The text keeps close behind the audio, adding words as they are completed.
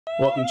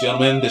Welcome,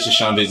 gentlemen. This is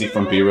Shaun Vizzy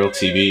from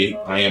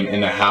BREALTV. I am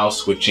in the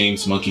house with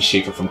James Munky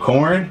Shaffer from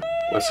Korn.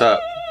 What's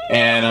up?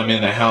 And I'm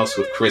in the house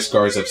with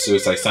Garza of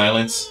Suicide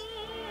Silence.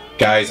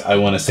 Guys, I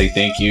want to say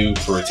thank you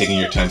for taking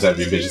your time out of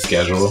your busy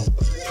schedule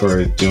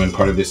for doing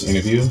part of this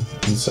interview.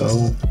 And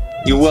so...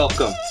 You're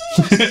welcome.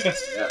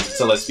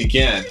 So let's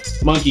begin.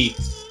 Munky,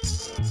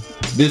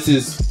 this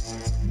is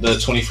the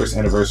 21st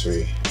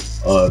anniversary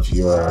of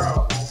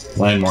your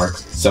landmark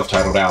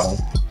self-titled album.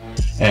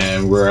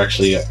 And we're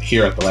actually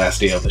here at the last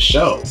day of the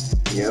show.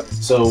 Yep.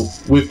 So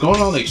with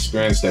going on the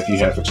experience that you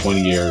had for 20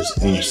 years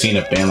and you've seen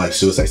a band like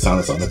Suicide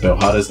Silence on the bill,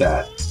 how does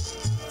that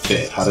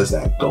fit? How does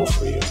that go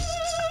for you?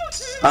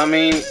 I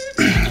mean,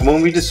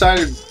 when we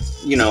decided,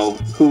 you know,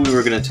 who we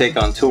were going to take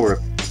on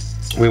tour,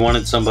 we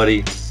wanted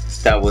somebody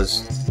that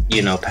was,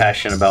 you know,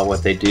 passionate about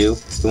what they do.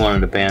 We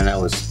wanted a band that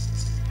was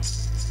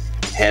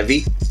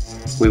heavy.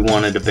 We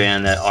wanted a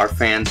band that our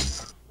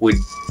fans would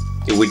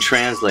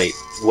translate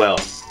well,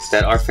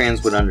 that our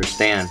fans would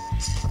understand,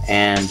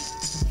 and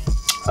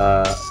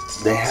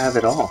they have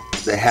it all.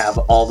 They have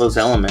all those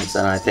elements,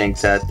 and I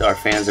think that our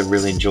fans have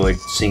really enjoyed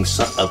seeing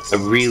a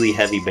really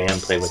heavy band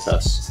play with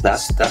us. So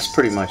that's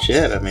pretty much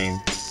it. I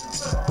mean,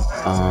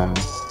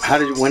 how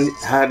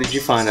did you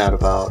find out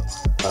about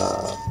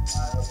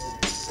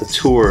the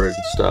tour and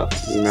stuff?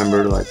 You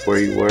remember like where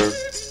you were?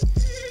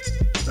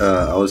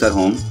 I was at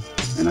home,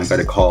 and I got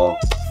a call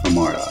from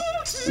our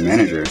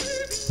manager.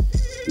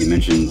 He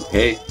mentioned,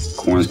 "Hey,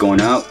 Korn's going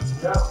out,"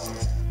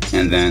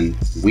 and then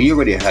we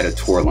already had a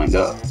tour lined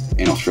up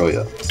in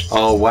Australia.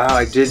 Oh wow,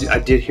 I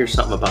did hear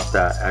something about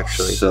that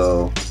actually.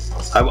 So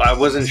I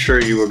wasn't sure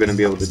you were going to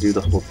be able to do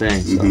the whole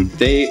thing. So.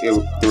 They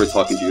were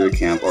talking to your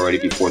camp already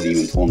before they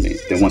even told me.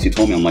 Then once he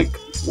told me, I'm like,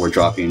 we're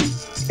dropping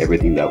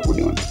everything that we're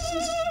doing,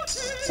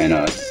 and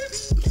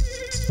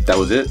that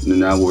was it. And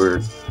now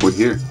we're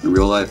here in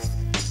real life.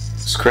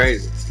 It's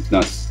crazy. It's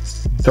nuts.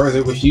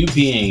 Garza, with you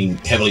being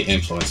heavily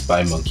influenced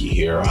by Munky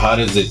here, how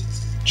does it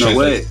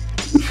translate?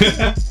 No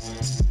way.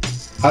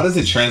 How does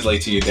it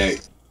translate to you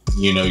that,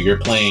 you know, you're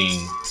playing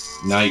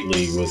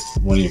nightly with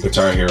one of your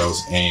guitar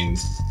heroes and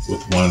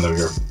with one of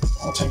your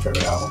all-time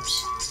favorite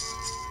albums?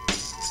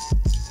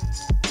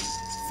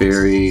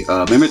 Very.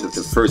 Remember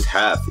the first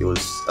half. It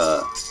was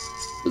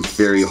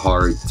very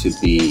hard to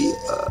be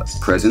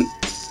present.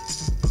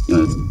 You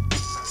know,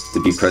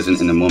 to be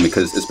present in the moment,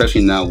 because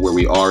especially now where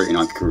we are in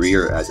our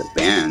career as a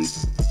band,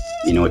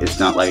 you know, it's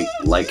not like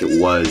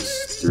it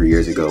was 3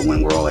 years ago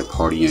when we're all like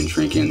partying,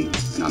 drinking,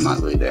 and I'm not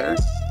really there.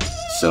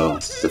 So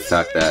the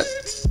fact that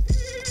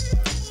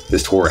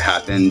this tour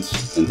happened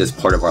in this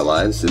part of our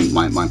lives, and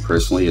mine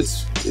personally, it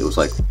was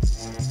like,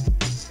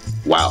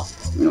 wow,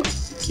 you know,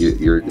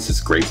 you're this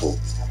is grateful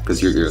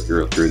because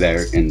you're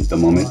there in the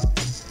moment,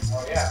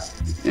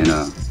 and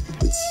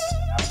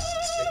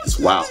it's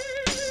wow,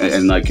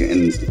 and like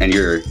and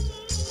you're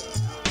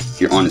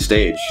on the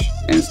stage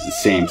and it's the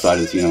same side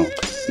as, you know,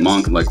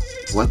 Monk. I'm like,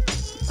 what?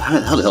 How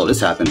the hell did this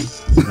happen?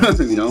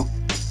 You know?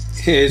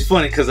 Yeah, it's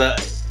funny because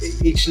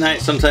each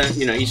night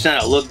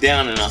I look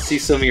down and I'll see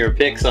some of your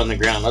pics on the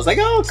ground. I was like,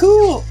 oh,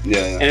 cool.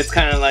 Yeah. And it's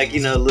kind of like, you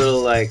know,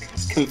 little like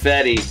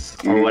confetti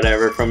or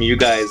whatever from you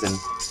guys. And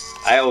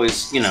I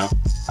always, you know,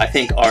 I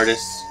think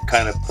artists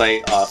kind of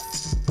play off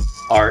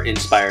art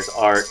inspires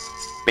art,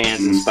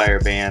 bands inspire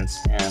bands,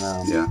 and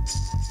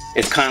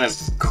it's kind of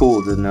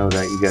cool to know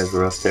that you guys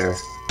were up there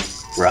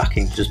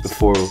rocking just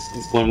before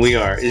when we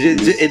are.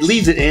 It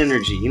leaves an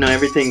energy, you know,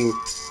 everything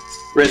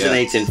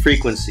resonates in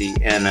frequency,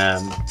 and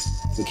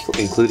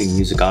including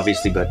music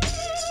obviously, but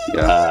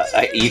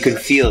you can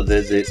feel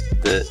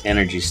the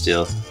energy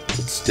still.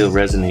 It still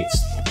resonates,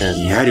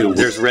 and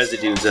there's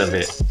residues of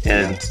it,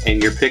 and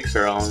your pics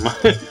are on my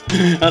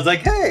I was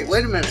like, hey,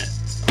 wait a minute.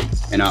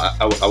 And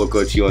I would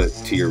go to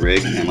your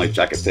rig and like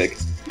jacket pick.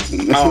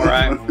 All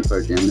right.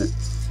 Start jamming it.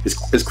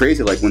 It's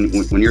crazy, like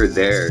when you're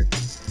there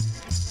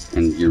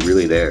and you're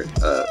really there,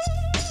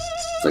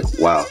 it's like,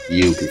 wow,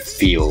 you can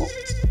feel,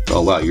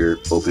 oh wow, you're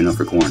opening up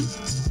for Korn.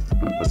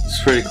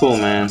 It's pretty cool,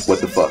 man. What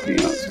the fuck, you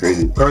know, it's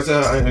crazy.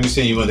 Garza, I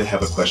understand you wanted to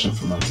have a question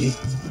for Munky.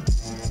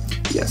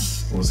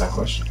 Yes. What was that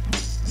question?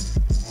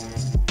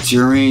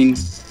 During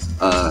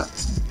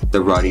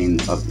the writing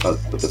of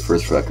the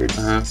first record,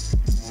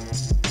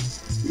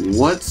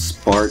 what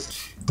sparked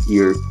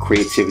your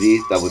creativity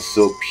that was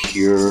so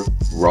pure,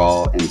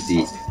 raw, and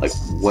deep? Like,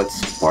 what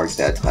sparked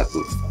that type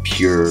of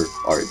pure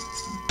art?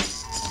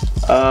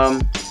 I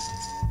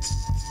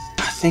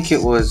think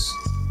it was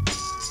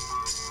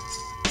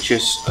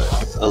just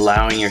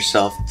allowing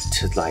yourself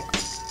to, like,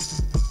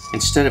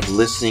 instead of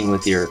listening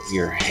with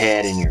your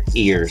head and your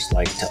ears,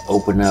 like, to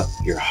open up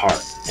your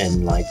heart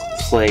and like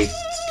play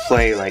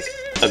like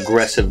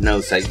aggressive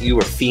notes that you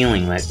were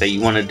feeling, like that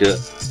you wanted to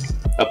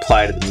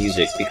apply to the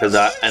music. Because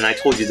I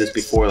told you this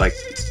before, like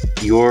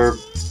your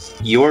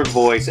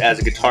voice as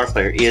a guitar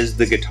player is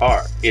the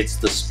guitar, it's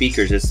the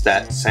speakers, it's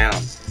that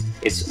sound.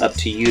 It's up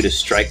to you to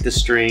strike the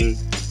string,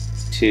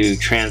 to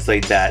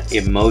translate that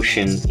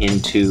emotion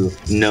into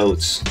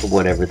notes,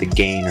 whatever the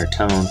gain or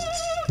tone.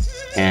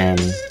 And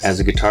as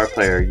a guitar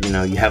player, you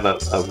know, you have a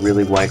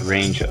really wide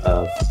range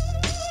of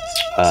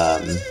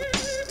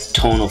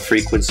tonal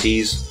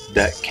frequencies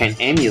that can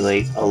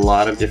emulate a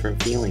lot of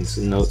different feelings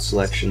and note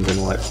selections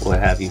and what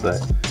have you.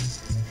 But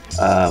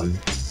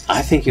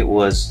I think it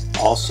was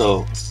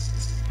also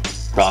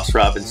Ross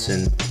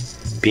Robinson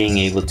being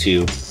able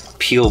to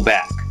peel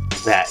back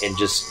that and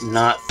just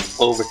not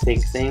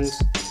overthink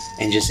things,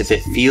 and just if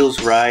it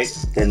feels right,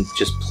 then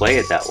just play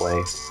it that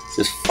way.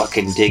 Just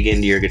fucking dig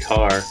into your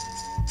guitar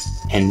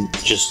and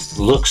just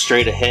look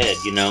straight ahead,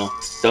 you know.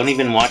 Don't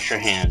even watch your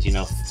hands, you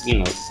know,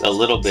 a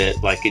little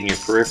bit like in your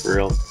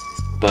peripheral,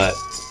 but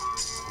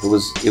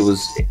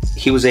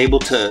he was able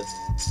to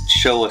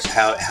show us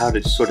how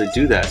to sort of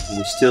do that, and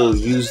we still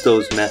use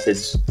those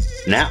methods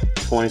now,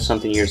 20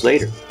 something years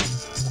later.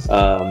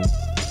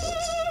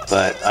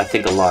 But I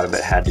think a lot of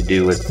it had to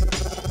do with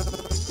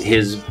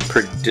his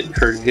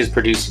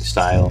producing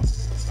style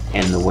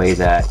and the way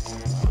that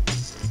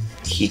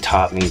he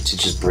taught me to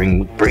just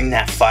bring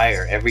that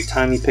fire every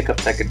time you pick up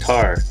that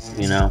guitar,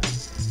 you know,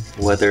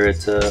 whether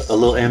it's a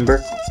little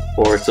ember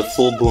or it's a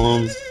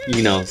full-blown,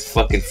 you know,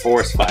 fucking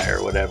forest fire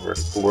or whatever.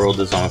 The world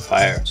is on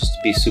fire. Just to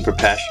be super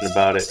passionate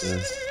about it.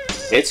 And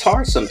it's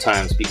hard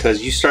sometimes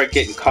because you start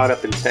getting caught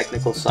up in the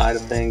technical side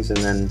of things, and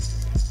then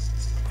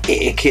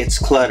it gets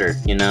cluttered,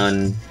 you know,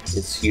 and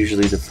it's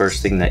usually the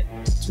first thing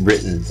that's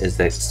written is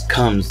that's,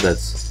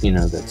 you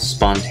know, that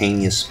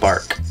spontaneous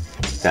spark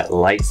that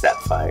lights that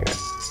fire,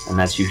 and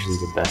that's usually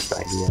the best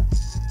idea.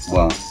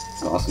 Wow,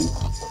 awesome.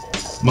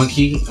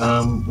 Munky,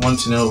 wanted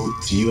to know,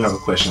 do you have a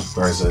question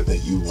for Garza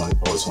that you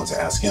always want to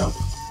ask him?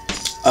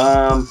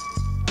 I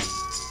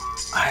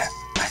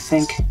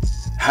think,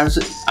 how does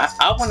it,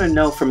 I want to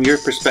know from your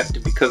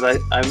perspective, because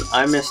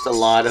I missed a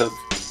lot of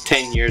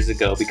 10 years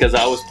ago because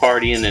I was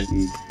partying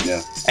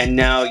and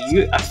now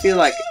I feel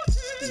like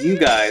you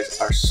guys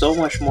are so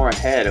much more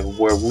ahead of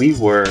where we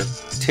were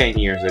 10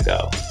 years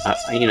ago.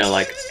 You know,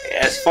 like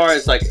as far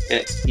as like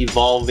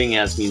evolving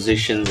as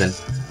musicians and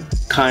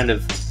kind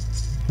of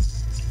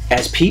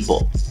as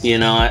people, you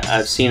know,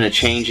 I've seen a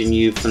change in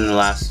you from the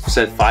last,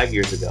 said 5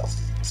 years ago.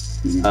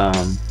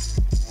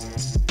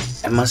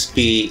 It must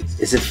be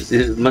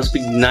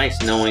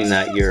nice knowing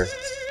that you're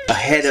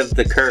ahead of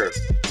the curve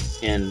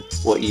in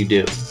what you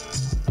do.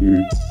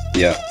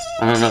 Yeah.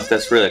 I don't know if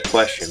that's really a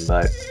question,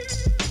 but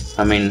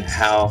I mean,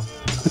 how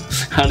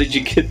did you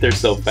get there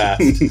so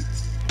fast?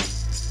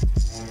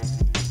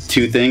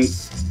 Two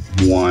things.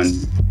 One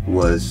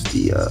was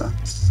the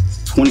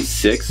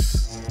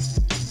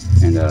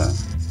 26, and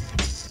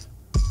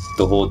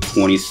the whole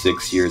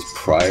 26 years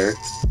prior,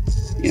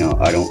 you know,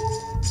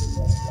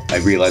 I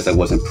realized I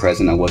wasn't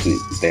present, I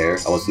wasn't there,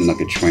 I was in like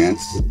a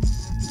trance.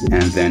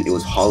 And then it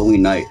was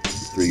Halloween night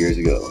 3 years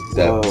ago.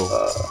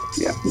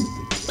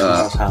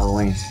 Tomorrow's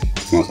Halloween.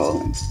 Tomorrow's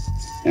Halloween.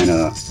 And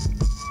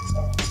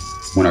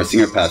when our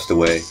singer passed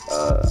away,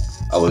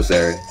 I was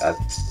there at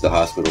the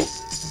hospital,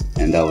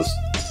 and that was,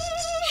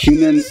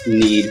 humans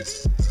need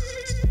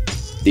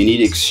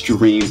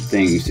extreme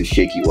things to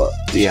shake you up.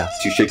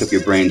 To shake up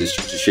your brain, to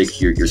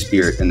shake your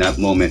spirit. And that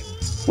moment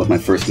was my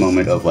first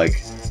moment of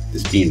like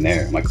just being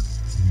there. I'm like,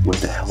 what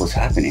the hell was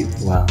happening?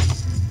 Wow.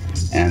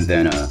 And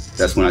then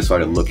that's when I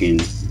started looking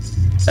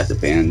at the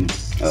band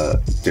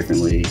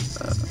differently.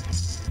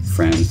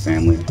 Friends,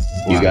 family,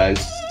 you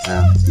guys,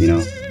 you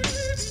know.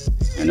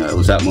 And it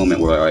was that moment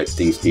where, all right,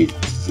 things need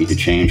to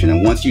change. And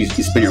then once you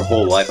spend your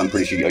whole life, I'm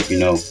pretty sure, like, you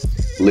know,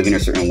 living a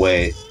certain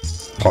way,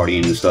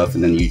 partying and stuff,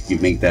 and then you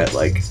make that,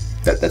 like,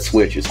 that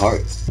switch is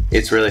hard.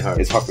 It's really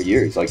hard. It's hard for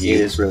years. Like, it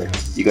is really hard.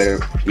 You gotta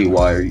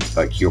rewire,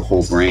 like, your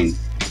whole brain.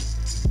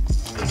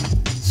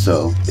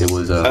 So it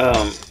was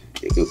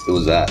it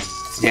was that.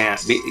 Yeah,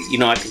 you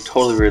know, I can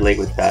totally relate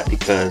with that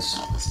because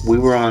we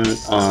were on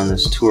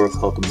this tour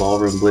called the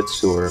Ballroom Blitz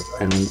Tour,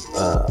 and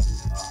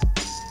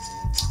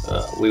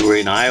we were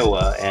in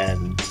Iowa,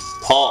 and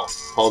Paul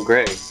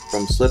Gray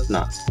from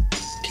Slipknot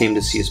came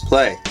to see us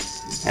play,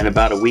 and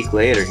about a week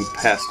later he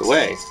passed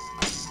away.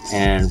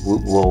 And we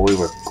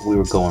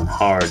were going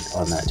hard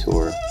on that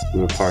tour. We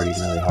were partying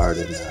really hard,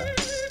 and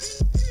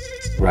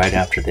right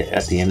after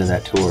at the end of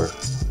that tour,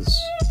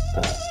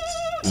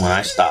 when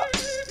I stopped,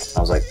 I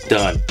was like,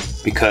 done.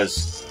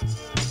 Because,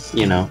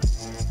 you know,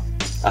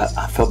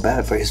 I felt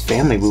bad for his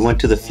family. We went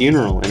to the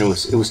funeral, and it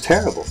was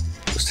terrible.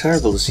 It was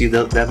terrible to see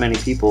that many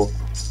people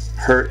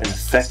hurt and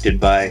affected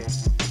by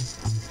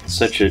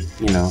such a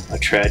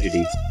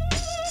tragedy.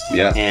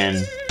 Yeah. And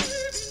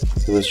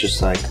it was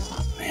just like,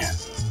 man,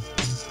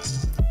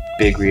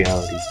 big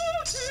reality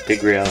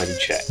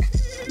check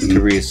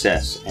to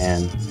reassess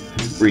and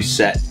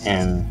reset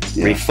and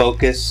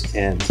refocus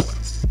and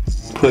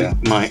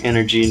put my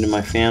energy into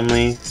my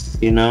family,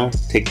 you know,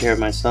 take care of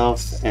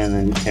myself, and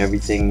then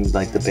everything,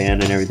 like the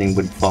band and everything,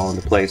 would fall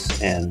into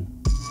place. And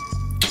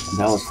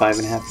that was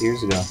 5.5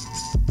 years ago.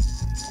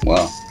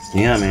 Wow.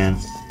 Yeah, man.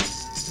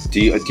 Do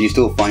you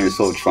still find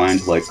yourself trying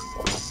to like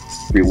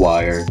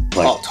rewire?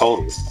 Like, oh,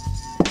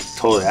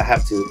 totally. I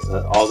have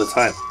to all the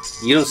time.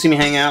 You don't see me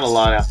hang out a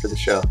lot after the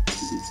show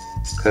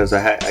because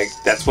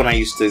that's when I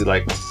used to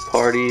like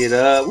party it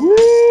up,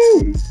 woo!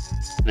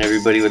 And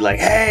everybody would like,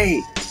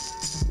 hey,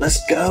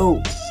 let's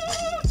go.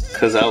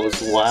 Because I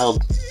was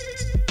wild.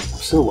 I'm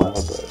still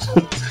wild,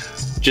 but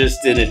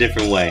just in a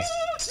different way.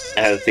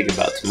 I had to think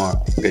about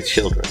tomorrow. Good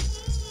children.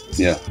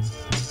 Yeah.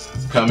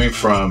 Coming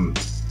from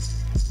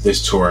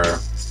this tour,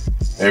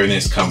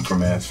 everything's come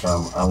from it,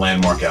 from a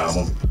landmark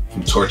album,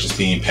 from torches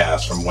being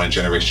passed from one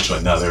generation to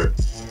another,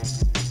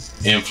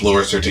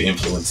 influencer to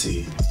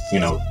influencee, you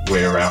know,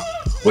 way around.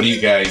 What do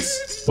you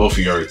guys, both of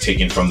you, are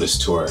taking from this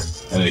tour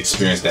and an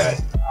experience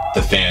that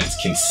the fans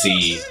can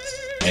see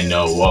and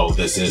know, whoa,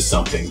 this is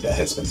something that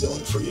has been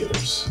building for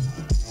years?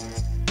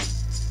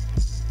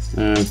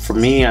 For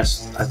me, I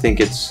think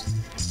it's,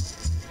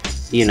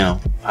 you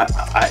know,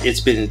 it's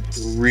been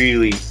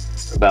really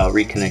about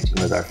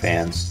reconnecting with our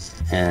fans.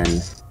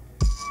 And,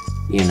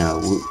 you know,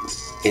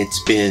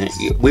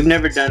 we've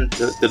never done,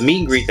 the meet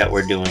and greet that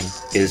we're doing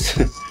is,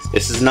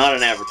 this is not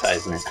an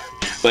advertisement,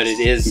 but it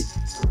is,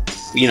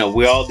 you know,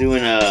 we're all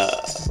doing a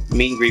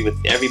meet and greet with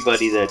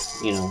everybody that,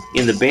 you know,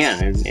 in the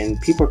band. And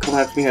people are coming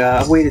up to me,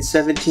 I waited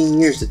 17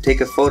 years to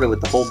take a photo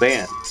with the whole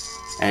band.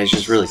 And it's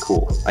just really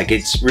cool. Like,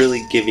 it's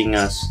really giving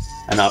us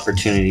an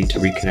opportunity to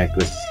reconnect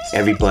with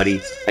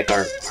everybody, like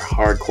our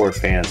hardcore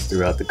fans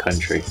throughout the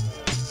country.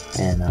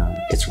 And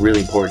it's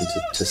really important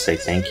to say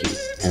thank you,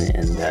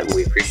 and that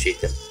we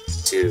appreciate them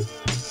too.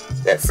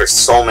 That for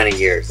so many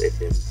years they've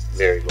been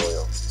very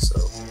loyal. So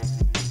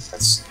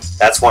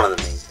that's one of the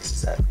main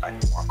things that I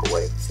can walk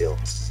away and feel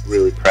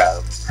really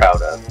proud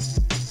of,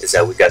 is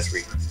that we got to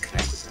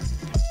reconnect with them.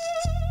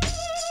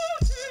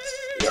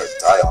 They are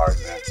diehard,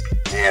 man.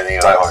 Man, they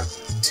are diehard.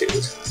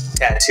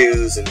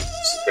 Tattoos and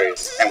just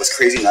crazy. And what's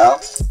crazy now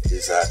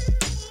is that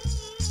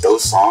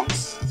those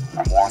songs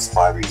are more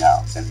inspiring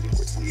now than they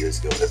were 20 years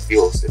ago. It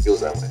feels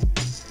that way.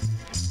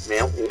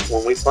 Man,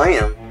 when we play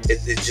them,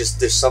 it just,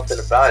 there's something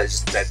about it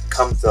just that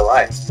comes to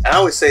life. And I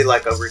always say,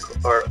 like, a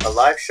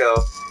live show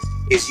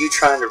is you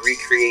trying to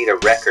recreate a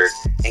record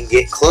and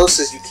get close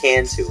as you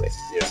can to it.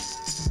 Yeah.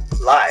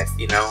 Live,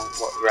 you know,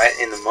 right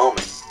in the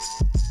moment.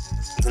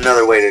 It's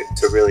another way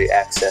to really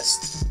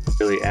access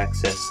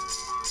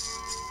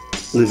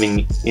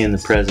living in the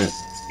present,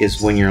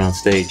 is when you're on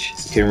stage.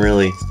 You can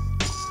really,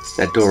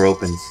 that door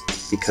opens,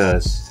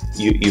 because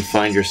you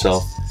find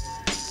yourself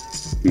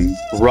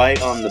right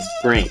on the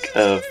brink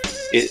of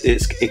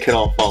it could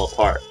all fall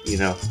apart, you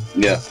know.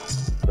 Yeah.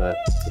 But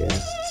yeah,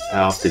 I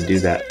often do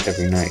that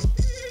every night.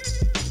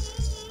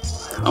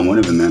 I'm one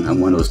of them, man. I'm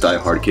one of those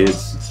diehard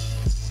kids.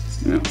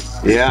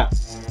 Yeah.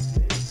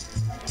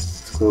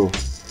 It's cool.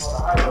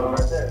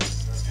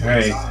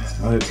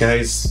 All right,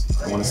 guys,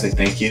 I want to say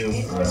thank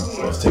you for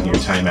both taking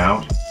your time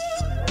out.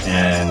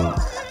 And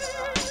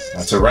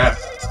that's a wrap.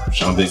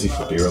 Shaun Vizzy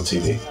for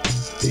BREALTV.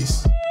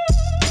 Peace.